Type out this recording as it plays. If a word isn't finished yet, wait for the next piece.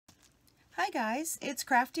Hi guys, it's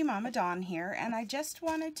Crafty Mama Dawn here, and I just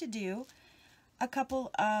wanted to do a couple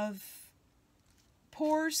of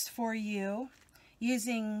pours for you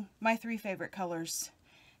using my 3 favorite colors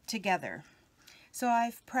together. So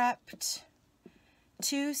I've prepped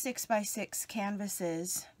 2 6x6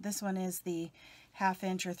 canvases. This one is the 1/2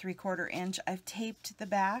 inch or 3/4 inch. I've taped the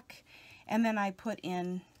back, and then I put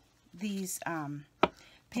in these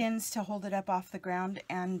pins to hold it up off the ground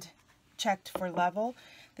and checked for level.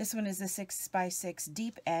 This one is a 6x6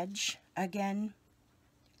 deep edge, again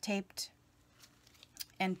taped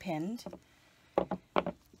and pinned.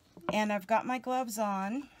 And I've got my gloves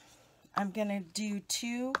on. I'm going to do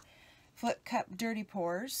 2 flip cup dirty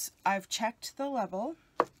pours. I've checked the level.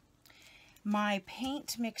 My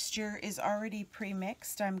paint mixture is already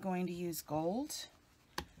pre-mixed. I'm going to use gold,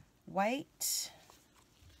 white,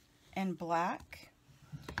 and black.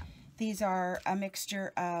 These are a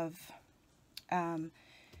mixture of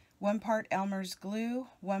 1 part Elmer's glue,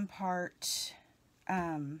 1 part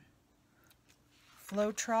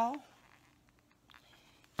Floetrol,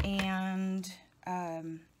 and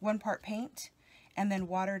 1 part paint, and then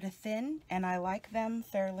water to thin, and I like them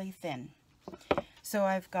fairly thin. So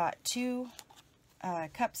I've got 2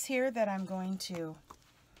 cups here that I'm going to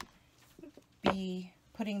be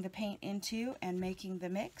putting the paint into and making the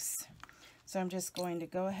mix. So I'm just going to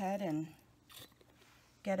go ahead and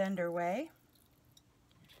get underway.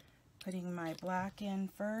 Putting my black in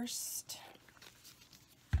first,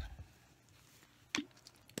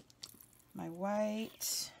 my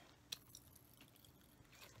white.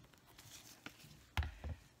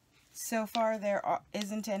 So far there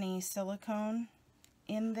isn't any silicone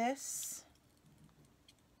in this.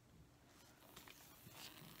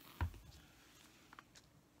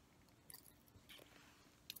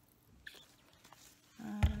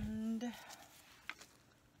 And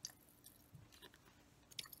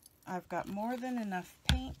I've got more than enough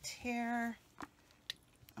paint here.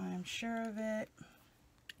 I'm sure of it.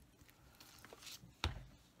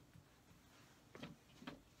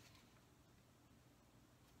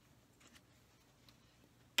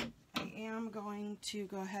 I am going to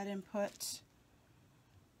go ahead and put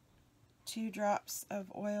 2 drops of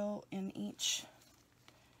oil in each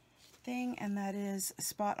thing, and that is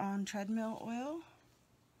Spot On treadmill oil.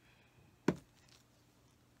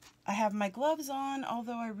 I have my gloves on,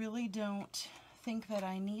 although I really don't think that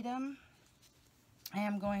I need them. I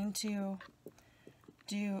am going to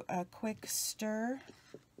do a quick stir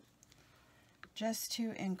just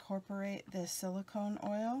to incorporate the silicone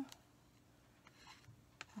oil.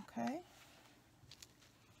 Okay.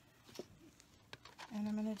 And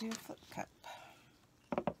I'm going to do a flip cup.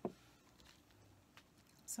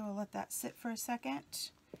 So I'll let that sit for a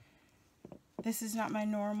second. This is not my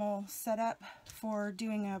normal setup for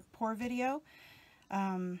doing a pour video,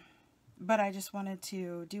 but I just wanted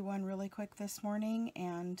to do one really quick this morning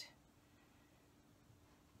and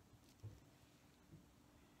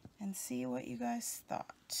see what you guys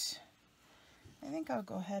thought. I think I'll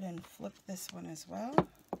go ahead and flip this one as well.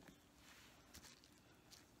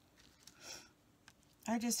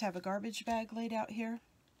 I just have a garbage bag laid out here.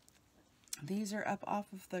 These are up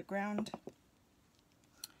off of the ground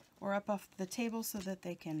or up off the table so that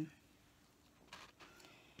they can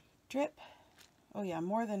drip. Oh yeah,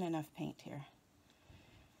 more than enough paint here.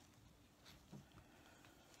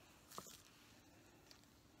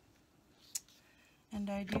 And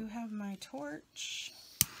I do have my torch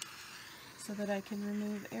so that I can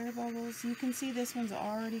remove air bubbles. You can see this one's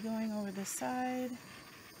already going over the side.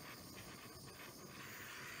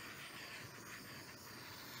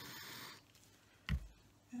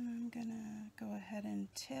 And I'm gonna go ahead and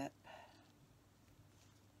tip.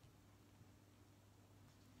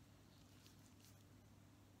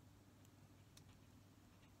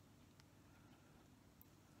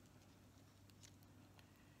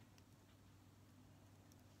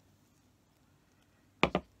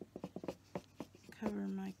 Cover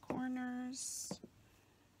my corners.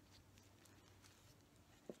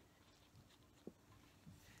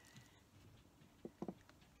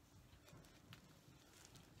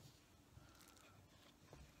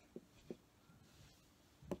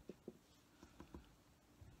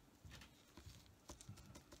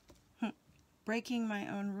 Breaking my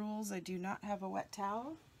own rules, I do not have a wet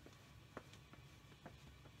towel.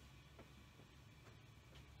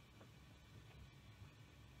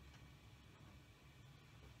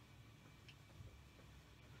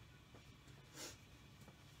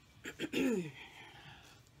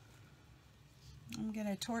 I'm going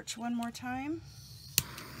to torch one more time.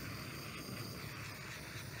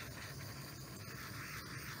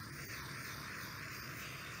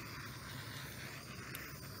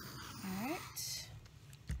 Alright.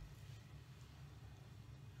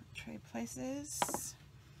 places.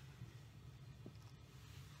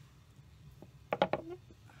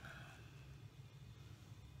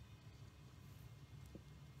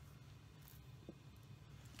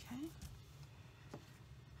 Okay.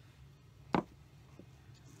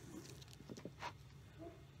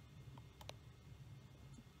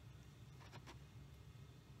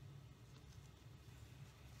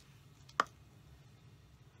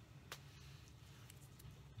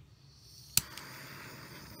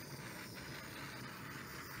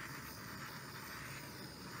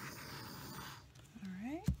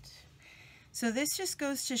 So this just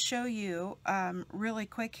goes to show you really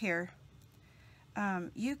quick here.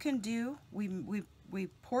 You can do, we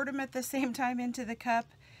poured them at the same time into the cup,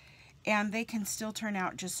 and they can still turn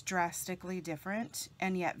out just drastically different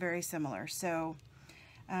and yet very similar. So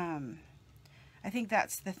I think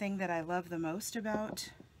that's the thing that I love the most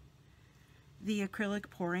about the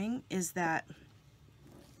acrylic pouring, is that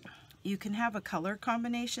you can have a color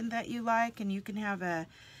combination that you like, and you can have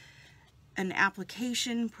an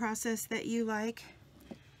application process that you like,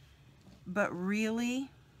 but really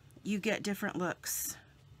you get different looks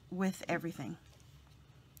with everything,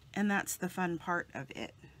 and that's the fun part of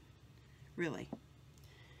it, really.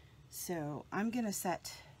 So I'm gonna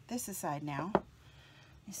set this aside now. Let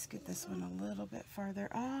me scoot this one a little bit farther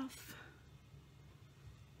off,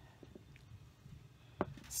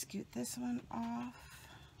 scoot this one off,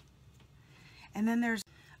 and then there's,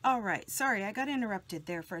 all right, sorry, I got interrupted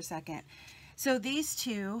there for a second. So these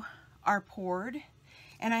two are poured,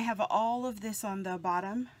 and I have all of this on the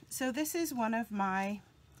bottom. So this is one of my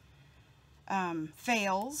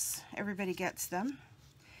fails. Everybody gets them.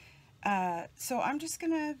 So I'm just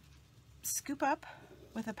gonna scoop up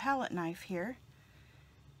with a palette knife here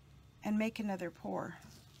and make another pour.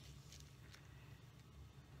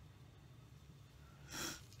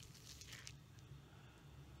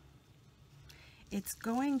 It's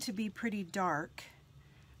going to be pretty dark,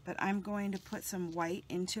 but I'm going to put some white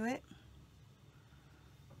into it.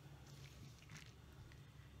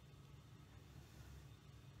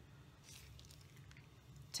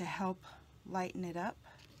 To help lighten it up.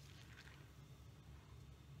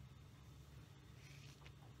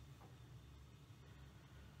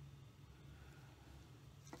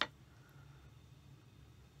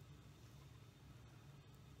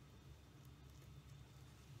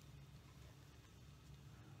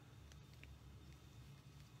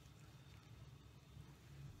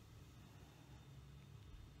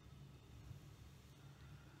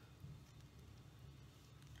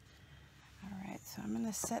 So I'm going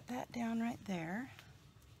to set that down right there,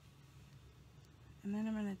 and then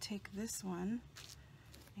I'm going to take this one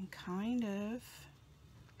and kind of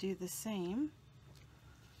do the same.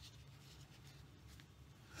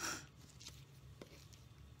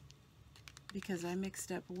 Because I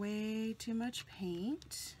mixed up way too much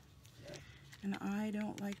paint, and I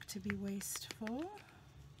don't like to be wasteful.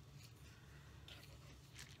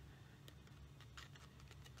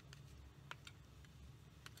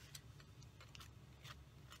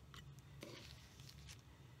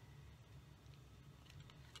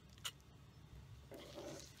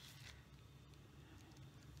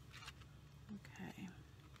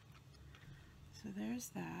 So there's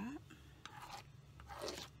that.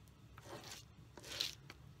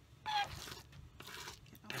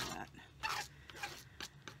 Get all that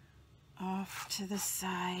off to the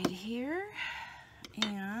side here,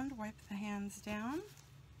 and wipe the hands down.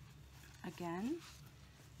 Again,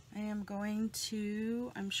 I am going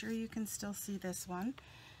to, I'm sure you can still see this one,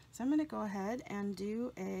 so I'm going to go ahead and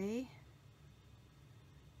do a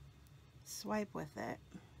swipe with it.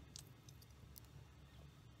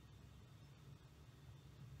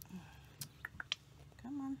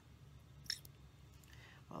 Come on.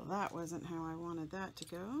 Well, that wasn't how I wanted that to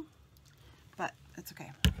go, but it's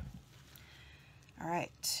okay. All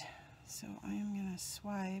right, so I am going to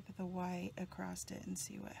swipe the white across it and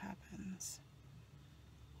see what happens.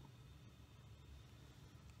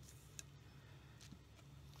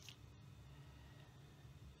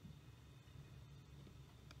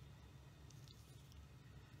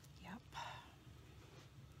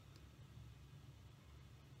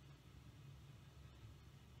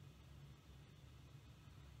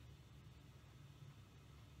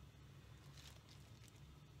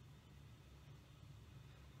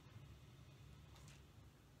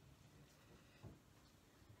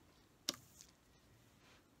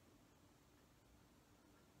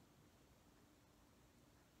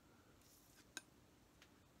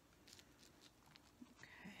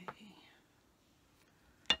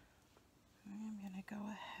 Go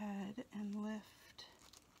ahead and lift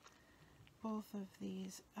both of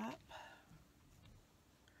these up.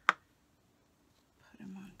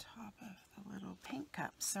 of the little paint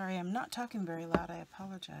cups. Sorry, I'm not talking very loud. I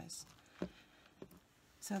apologize.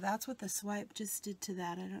 So that's what the swipe just did to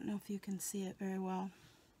that. I don't know if you can see it very well,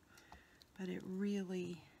 but it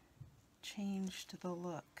really changed the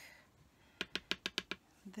look.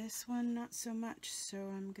 This one, not so much, so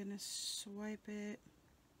I'm going to swipe it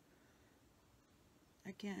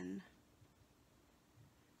again.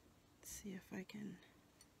 Let's see if I can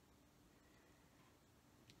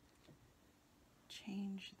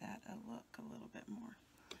change that look a little bit more.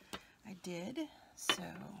 I did, so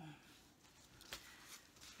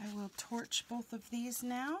I will torch both of these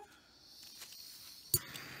now.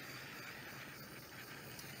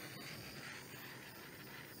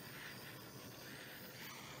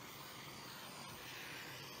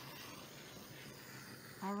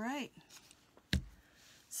 All right,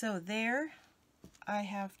 so there I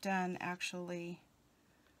have done actually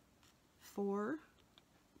 4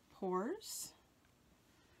 pours,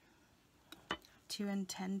 2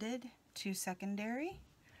 intended, 2 secondary.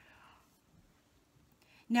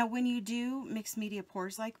 Now when you do mixed media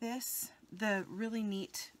pours like this, the really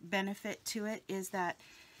neat benefit to it is that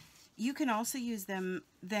you can also use them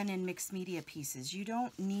then in mixed media pieces. You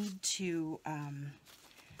don't need to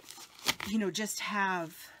you know, just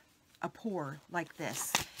have a pour like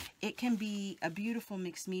this. It can be a beautiful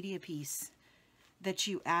mixed media piece that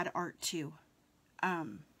you add art to.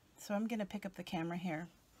 So I'm going to pick up the camera here,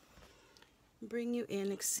 bring you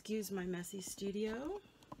in, excuse my messy studio,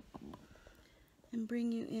 and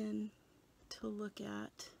bring you in to look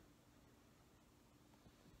at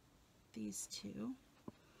these two.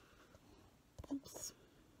 Oops.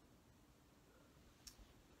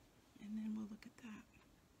 And then we'll look at that.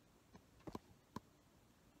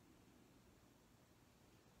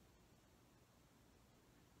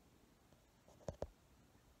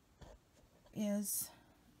 Is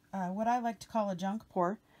what I like to call a junk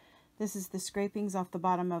pour. This is the scrapings off the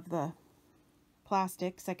bottom of the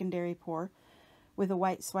plastic secondary pour with a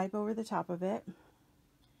white swipe over the top of it.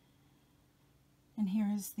 And here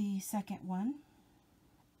is the second one.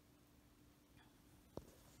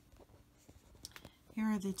 Here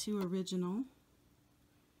are the 2 original,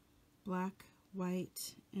 black,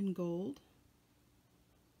 white, and gold.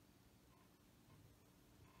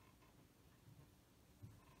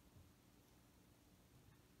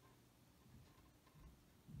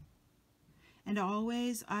 And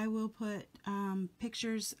always I will put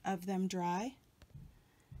pictures of them dry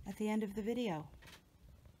at the end of the video.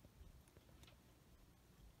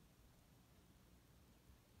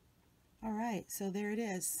 Alright, so there it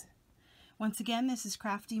is. Once again, this is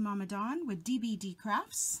Crafty Mama Dawn with DBD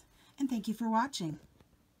Crafts, and thank you for watching.